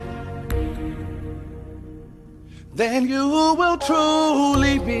then you will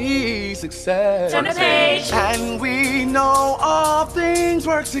truly be success. Turn the page. And we know all things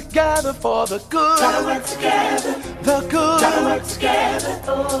work together for the good. Gotta work together. The good. Gotta work together.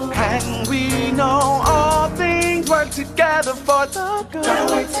 Oh. And we know all things work together for the good.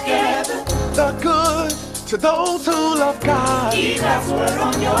 Gotta work together. The good to those who love God. Keep God's word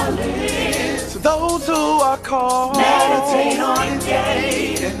on your lips. To those who are called. Meditate on it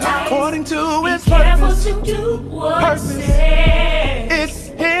day and night. According to His Careful purpose. to do what Purpose. He says. It's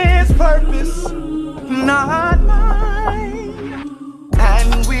His purpose, not mine.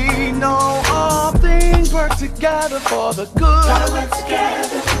 And we know all things work together for the good. Gotta work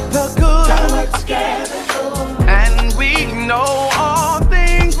together. The good. Gotta work together. Oh. And we know all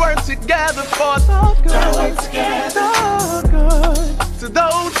things work together for the good. Gotta work together. The good. To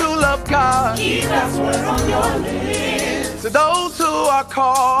those who love God. Keep God's word on your lips. To those who are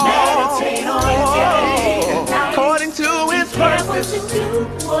called. Meditate on it day and night. According to His Careful purpose. to do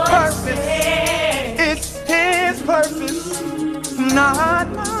what Purpose. He says. It's His purpose, not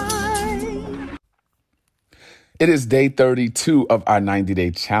mine. It is day 32 of our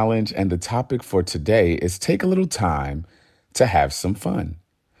 90-day challenge, and the topic for today is take a little time to have some fun.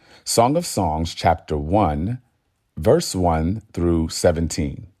 Song of Songs, chapter 1, verse 1 through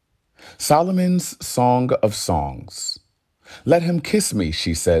 17. Solomon's Song of Songs. Let him kiss me,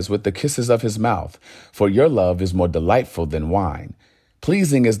 she says, with the kisses of his mouth, for your love is more delightful than wine.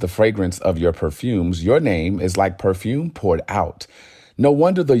 Pleasing is the fragrance of your perfumes. Your name is like perfume poured out. No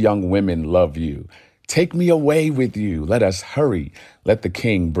wonder the young women love you. Take me away with you. Let us hurry. Let the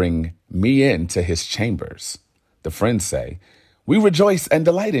king bring me into his chambers. The friends say, we rejoice and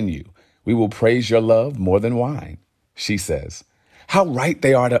delight in you. We will praise your love more than wine. She says, how right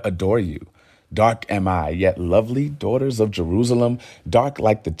they are to adore you. Dark am I, yet lovely, daughters of Jerusalem, dark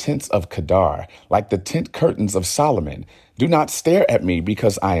like the tents of Kedar, like the tent curtains of Solomon. Do not stare at me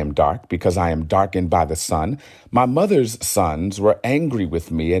because I am darkened by the sun. My mother's sons were angry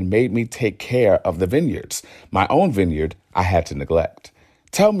with me and made me take care of the vineyards. My own vineyard I had to neglect.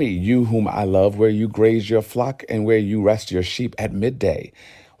 Tell me, you whom I love, where you graze your flock and where you rest your sheep at midday.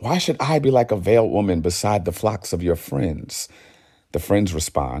 Why should I be like a veiled woman beside the flocks of your friends? The friends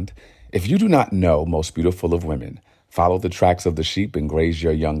respond, if you do not know, most beautiful of women, follow the tracks of the sheep and graze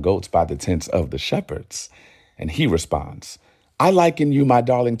your young goats by the tents of the shepherds. And he responds, I liken you, my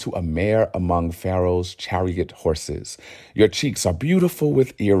darling, to a mare among Pharaoh's chariot horses. Your cheeks are beautiful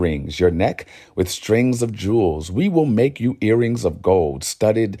with earrings, your neck with strings of jewels. We will make you earrings of gold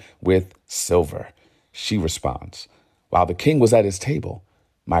studded with silver. She responds, while the king was at his table,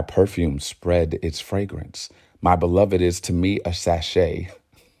 my perfume spread its fragrance. My beloved is to me a sachet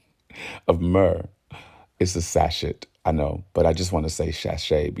of myrrh. It's a sachet, I know, but I just want to say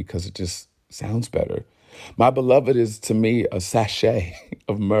sachet because it just sounds better. My beloved is to me a sachet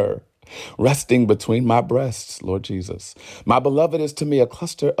of myrrh resting between my breasts, Lord Jesus. My beloved is to me a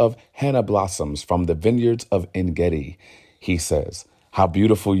cluster of henna blossoms from the vineyards of En-Gedi. He says, how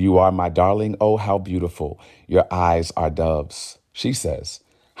beautiful you are, my darling. Oh, how beautiful. Your eyes are doves. She says,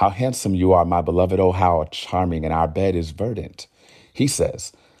 how handsome you are, my beloved. Oh, how charming. And our bed is verdant. He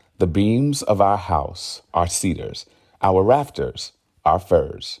says, the beams of our house are cedars. Our rafters are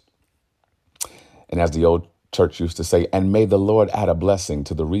firs. And as the old church used to say, and may the Lord add a blessing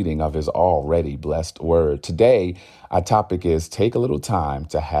to the reading of his already blessed word. Today, our topic is take a little time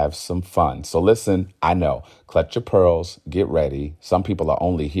to have some fun. So listen, I know, clutch your pearls, get ready. Some people are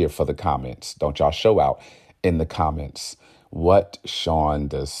only here for the comments. Don't y'all show out in the comments. What, Sean,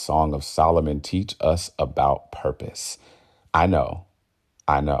 does Song of Solomon teach us about purpose? I know.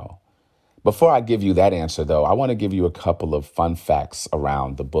 Before I give you that answer, though, I want to give you a couple of fun facts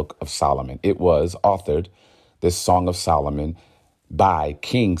around the Book of Solomon. It was authored, this Song of Solomon, by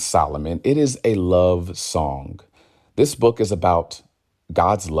King Solomon. It is a love song. This book is about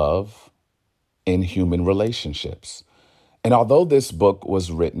God's love in human relationships. And although this book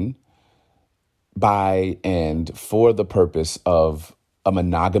was written by and for the purpose of a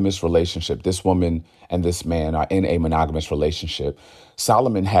monogamous relationship, this woman and this man are in a monogamous relationship.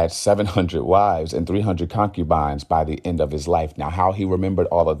 Solomon had 700 wives and 300 concubines by the end of his life. Now, how he remembered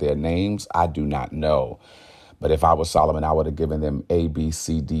all of their names, I do not know. But if I was Solomon, I would have given them A, B,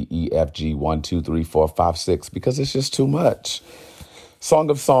 C, D, E, F, G, 1, 2, 3, 4, 5, 6, because it's just too much. Song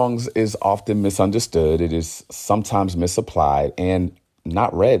of Songs is often misunderstood. It is sometimes misapplied and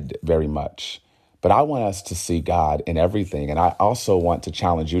not read very much. But I want us to see God in everything. And I also want to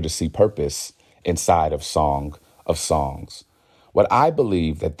challenge you to see purpose inside of Song of Songs. What I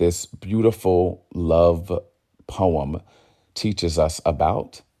believe that this beautiful love poem teaches us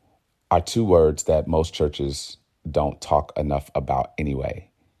about are two words that most churches don't talk enough about anyway: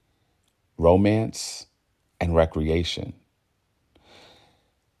 romance and recreation.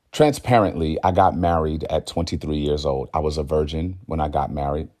 Transparently, I got married at 23 years old. I was a virgin when I got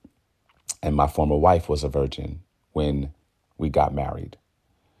married, and my former wife was a virgin when we got married.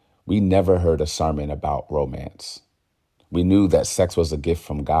 We never heard a sermon about romance. We knew that sex was a gift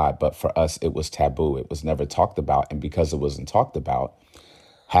from God, but for us, it was taboo. It was never talked about. And because it wasn't talked about,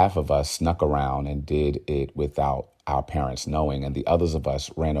 half of us snuck around and did it without our parents knowing, and the others of us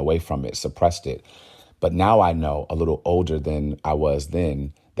ran away from it, suppressed it. But now I know, a little older than I was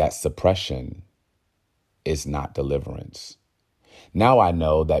then, that suppression is not deliverance. Now I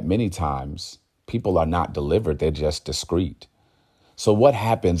know that many times people are not delivered, they're just discreet. So what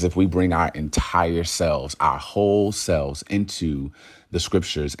happens if we bring our entire selves, our whole selves, into the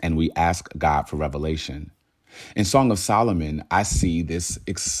scriptures and we ask God for revelation? In Song of Solomon, I see this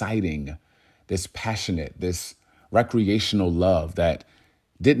exciting, this passionate, this recreational love that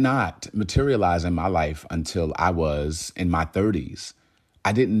did not materialize in my life until I was in my 30s.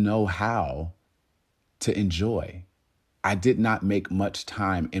 I didn't know how to enjoy. I did not make much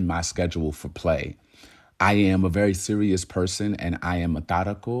time in my schedule for play. I am a very serious person and I am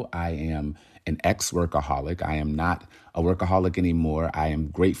methodical. I am an ex-workaholic. I am not a workaholic anymore. I am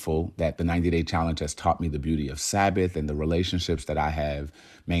grateful that the 90-Day Challenge has taught me the beauty of Sabbath, and the relationships that I have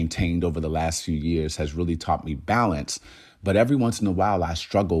maintained over the last few years has really taught me balance. But every once in a while, I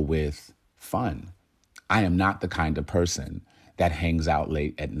struggle with fun. I am not the kind of person that hangs out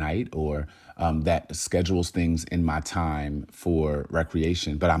late at night or that schedules things in my time for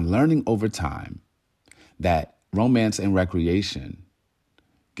recreation. But I'm learning over time that romance and recreation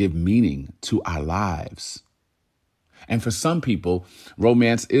give meaning to our lives. And for some people,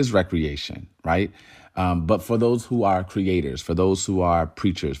 romance is recreation, right? But for those who are creators, for those who are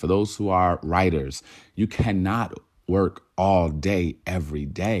preachers, for those who are writers, you cannot work all day, every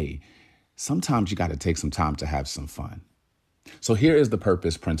day. Sometimes you got to take some time to have some fun. So here is the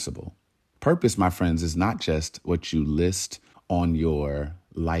purpose principle. Purpose, my friends, is not just what you list on your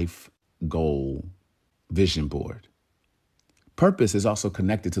life goal vision board. Purpose is also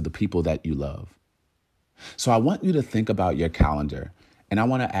connected to the people that you love. So I want you to think about your calendar, and I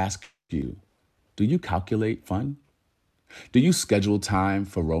want to ask you, do you calculate fun? Do you schedule time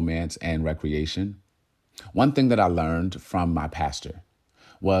for romance and recreation? One thing that I learned from my pastor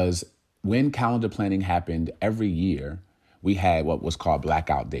was when calendar planning happened every year, we had what was called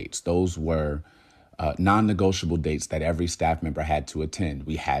blackout dates. Those were non-negotiable dates that every staff member had to attend.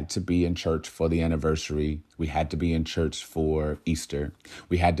 We had to be in church for the anniversary. We had to be in church for Easter.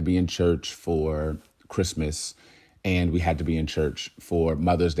 We had to be in church for Christmas. And we had to be in church for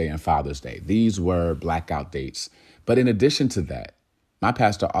Mother's Day and Father's Day. These were blackout dates. But in addition to that, my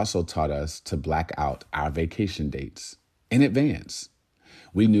pastor also taught us to black out our vacation dates in advance.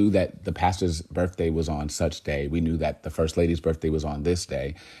 We knew that the pastor's birthday was on such day. We knew that the first lady's birthday was on this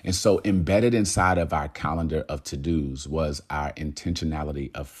day. And so embedded inside of our calendar of to-dos was our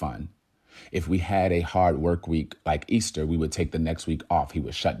intentionality of fun. If we had a hard work week like Easter, we would take the next week off. He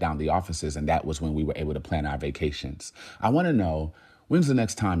would shut down the offices, and that was when we were able to plan our vacations. I want to know, when's the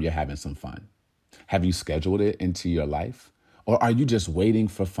next time you're having some fun? Have you scheduled it into your life? Or are you just waiting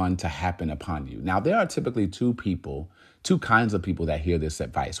for fun to happen upon you? Now, there are typically two kinds of people that hear this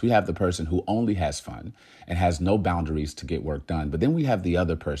advice. We have the person who only has fun and has no boundaries to get work done. But then we have the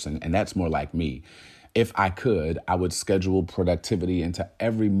other person, and that's more like me. If I could, I would schedule productivity into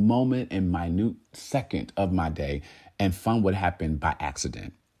every moment and minute second of my day, and fun would happen by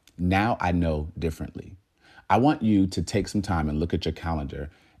accident. Now I know differently. I want you to take some time and look at your calendar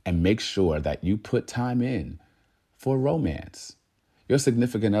and make sure that you put time in for romance. Your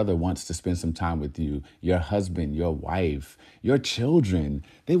significant other wants to spend some time with you, your husband, your wife, your children.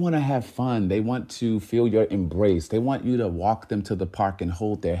 They want to have fun. They want to feel your embrace. They want you to walk them to the park and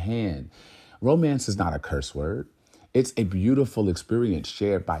hold their hand. Romance is not a curse word. It's a beautiful experience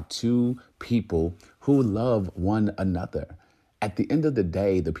shared by two people who love one another. At the end of the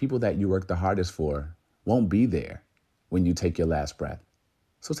day, the people that you work the hardest for won't be there when you take your last breath.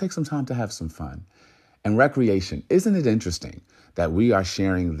 So take some time to have some fun. And recreation, isn't it interesting that we are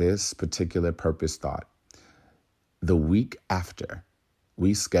sharing this particular purpose thought the week after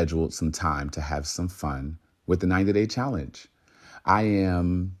we scheduled some time to have some fun with the 90-Day Challenge? I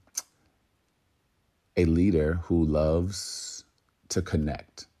am a leader who loves to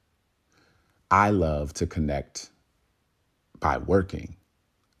connect. I love to connect by working,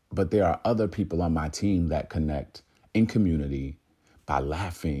 but there are other people on my team that connect in community by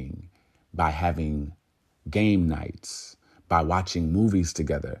laughing, by having game nights, by watching movies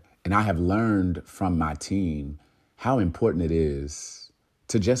together. And I have learned from my team how important it is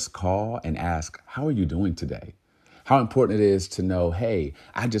to just call and ask, how are you doing today? How important it is to know, hey,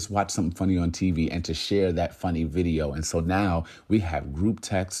 I just watched something funny on TV, and to share that funny video. And so now we have group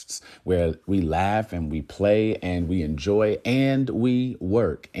texts where we laugh and we play and we enjoy and we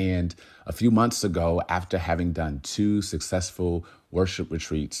work. And a few months ago, after having done 2 successful worship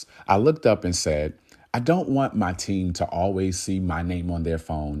retreats, I looked up and said, I don't want my team to always see my name on their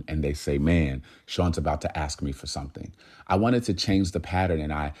phone and they say, man, Sean's about to ask me for something. I wanted to change the pattern,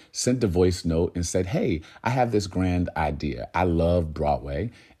 and I sent a voice note and said, hey, I have this grand idea. I love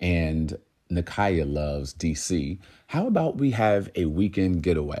Broadway and Nakaya loves DC. How about we have a weekend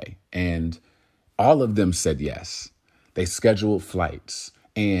getaway? And all of them said yes. They scheduled flights.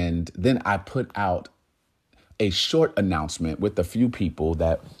 And then I put out a short announcement with a few people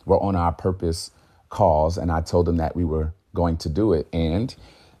that were on our purpose calls, and I told them that we were going to do it. And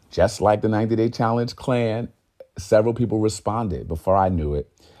just like the 90-Day Challenge clan, several people responded. Before I knew it,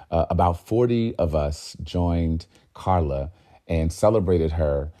 about 40 of us joined Carla and celebrated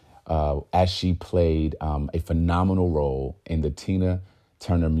her as she played a phenomenal role in the Tina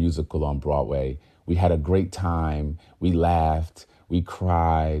Turner musical on Broadway. We had a great time. We laughed, we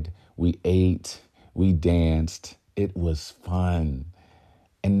cried, we ate, we danced. It was fun.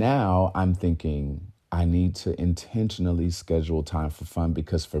 And now I'm thinking I need to intentionally schedule time for fun,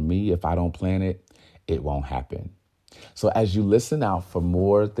 because for me, if I don't plan it, it won't happen. So as you listen out for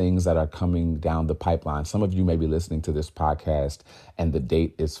more things that are coming down the pipeline, some of you may be listening to this podcast and the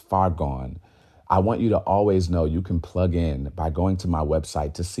date is far gone. I want you to always know you can plug in by going to my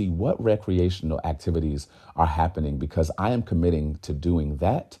website to see what recreational activities are happening, because I am committing to doing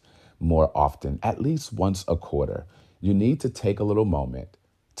that more often, at least once a quarter. You need to take a little moment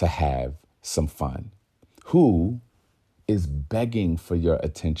to have some fun. Who is begging for your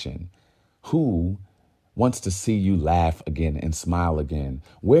attention? Who wants to see you laugh again and smile again?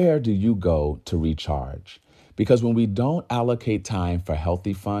 Where do you go to recharge? Because when we don't allocate time for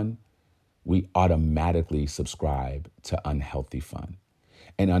healthy fun, we automatically subscribe to unhealthy fun.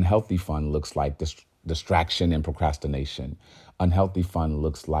 And unhealthy fun looks like distraction and procrastination. Unhealthy fun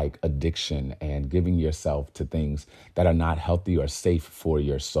looks like addiction and giving yourself to things that are not healthy or safe for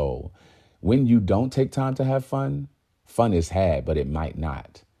your soul. When you don't take time to have fun, fun is had, but it might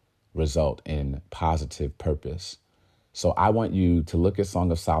not result in positive purpose. So I want you to look at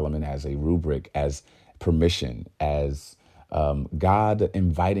Song of Solomon as a rubric, as permission, as God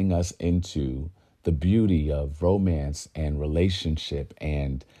inviting us into the beauty of romance and relationship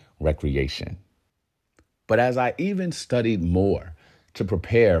and recreation. But as I even studied more to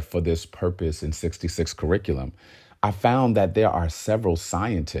prepare for this Purpose in 66 curriculum, I found that there are several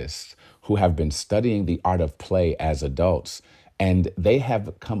scientists who have been studying the art of play as adults, and they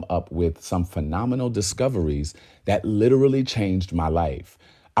have come up with some phenomenal discoveries that literally changed my life.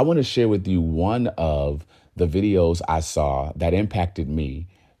 I want to share with you one of the videos I saw that impacted me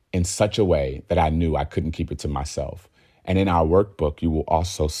in such a way that I knew I couldn't keep it to myself. And in our workbook, you will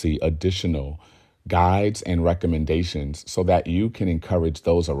also see additional guides and recommendations so that you can encourage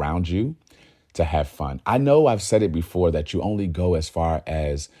those around you to have fun. I know I've said it before that you only go as far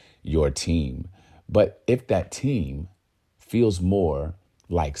as your team, but if that team feels more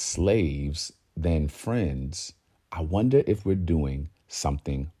like slaves than friends, I wonder if we're doing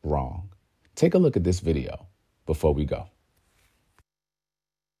something wrong. Take a look at this video before we go.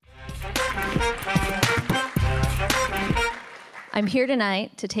 I'm here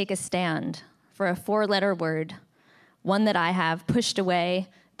tonight to take a stand for a 4-letter word, one that I have pushed away,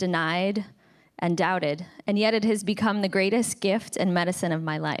 denied, and doubted, and yet it has become the greatest gift and medicine of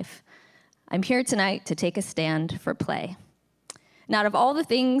my life. I'm here tonight to take a stand for play. And out of all the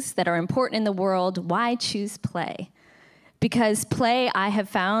things that are important in the world, why choose play? Because play, I have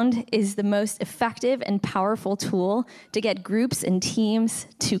found, is the most effective and powerful tool to get groups and teams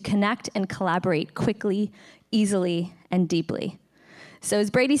to connect and collaborate quickly, easily, and deeply. So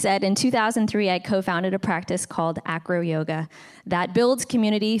as Brady said, in 2003, I co-founded a practice called Acro Yoga that builds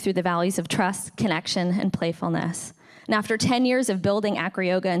community through the values of trust, connection, and playfulness. And after 10 years of building Acro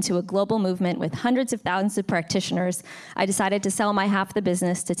Yoga into a global movement with hundreds of thousands of practitioners, I decided to sell my half of the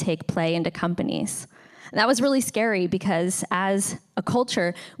business to take play into companies. And that was really scary because as a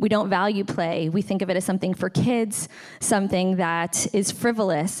culture, we don't value play. We think of it as something for kids, something that is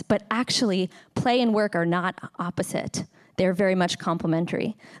frivolous, but actually play and work are not opposite. They're very much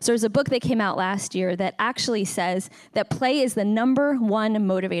complementary. So there's a book that came out last year that actually says that play is the number one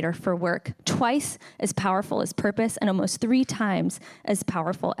motivator for work, twice as powerful as purpose and almost 3 times as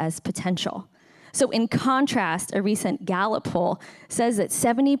powerful as potential. So in contrast, a recent Gallup poll says that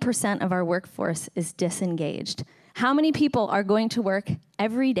 70% of our workforce is disengaged. How many people are going to work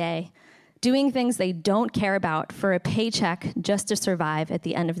every day doing things they don't care about for a paycheck just to survive at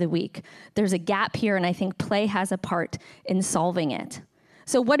the end of the week? There's a gap here, and I think play has a part in solving it.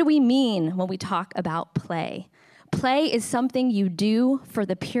 So what do we mean when we talk about play? Play is something you do for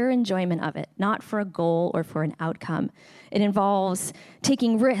the pure enjoyment of it, not for a goal or for an outcome. It involves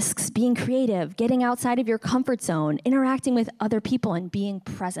taking risks, being creative, getting outside of your comfort zone, interacting with other people, and being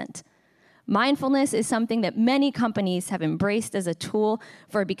present. Mindfulness is something that many companies have embraced as a tool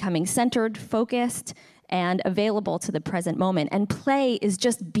for becoming centered, focused, and available to the present moment. And play is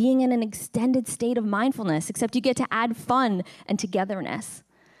just being in an extended state of mindfulness, except you get to add fun and togetherness.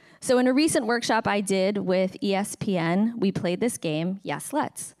 So in a recent workshop I did with ESPN, we played this game, Yes,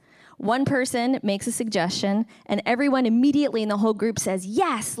 Let's. One person makes a suggestion, and everyone immediately in the whole group says,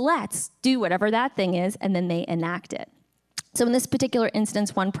 yes, let's do whatever that thing is, and then they enact it. So in this particular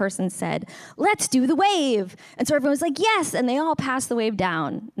instance, one person said, let's do the wave. And so everyone was like, yes, and they all passed the wave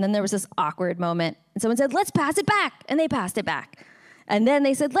down. And then there was this awkward moment, and someone said, let's pass it back, and they passed it back. And then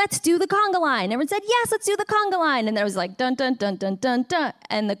they said, let's do the conga line. Everyone said, yes, let's do the conga line. And there was like, dun, dun, dun, dun, dun, dun,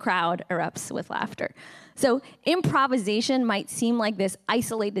 and the crowd erupts with laughter. So improvisation might seem like this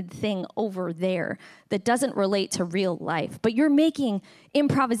isolated thing over there that doesn't relate to real life, but you're making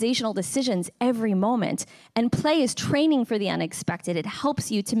improvisational decisions every moment, and play is training for the unexpected. It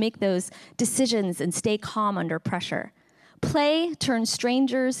helps you to make those decisions and stay calm under pressure. Play turns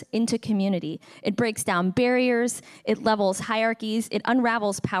strangers into community. It breaks down barriers, it levels hierarchies, it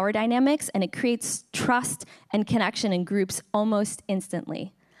unravels power dynamics, and it creates trust and connection in groups almost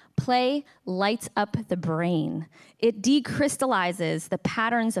instantly. Play lights up the brain. It decrystallizes the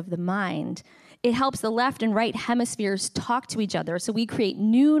patterns of the mind. It helps the left and right hemispheres talk to each other, so we create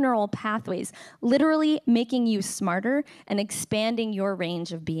new neural pathways, literally making you smarter and expanding your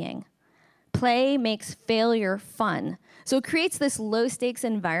range of being. Play makes failure fun. So it creates this low-stakes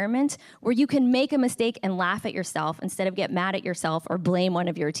environment where you can make a mistake and laugh at yourself instead of get mad at yourself or blame one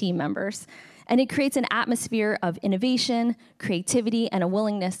of your team members. And it creates an atmosphere of innovation, creativity, and a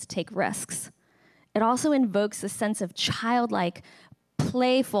willingness to take risks. It also invokes a sense of childlike,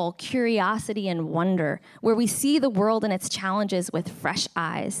 playful curiosity and wonder, where we see the world and its challenges with fresh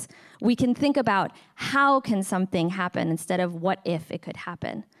eyes. We can think about how can something happen instead of what if it could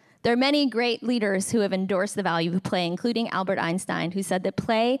happen. There are many great leaders who have endorsed the value of play, including Albert Einstein, who said that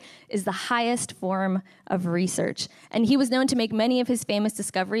play is the highest form of research. And he was known to make many of his famous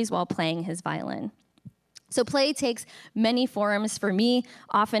discoveries while playing his violin. So play takes many forms. For me,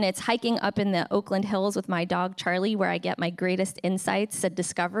 often it's hiking up in the Oakland Hills with my dog, Charlie, where I get my greatest insights and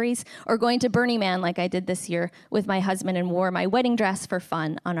discoveries, or going to Burning Man like I did this year with my husband and wore my wedding dress for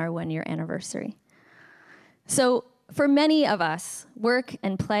fun on our 1-year anniversary. So for many of us, work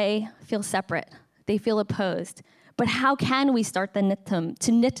and play feel separate. They feel opposed. But how can we start to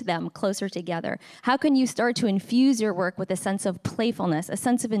knit them closer together? How can you start to infuse your work with a sense of playfulness, a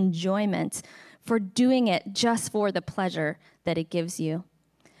sense of enjoyment for doing it just for the pleasure that it gives you?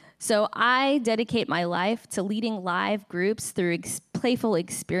 So I dedicate my life to leading live groups through playful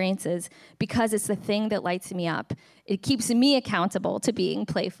experiences because it's the thing that lights me up. It keeps me accountable to being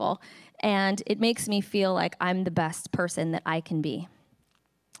playful, and it makes me feel like I'm the best person that I can be.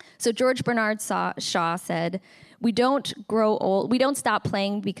 So George Bernard Shaw said, we don't grow old. We don't stop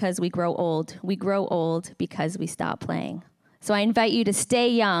playing because we grow old. We grow old because we stop playing. So I invite you to stay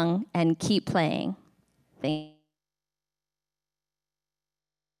young and keep playing. Thank you.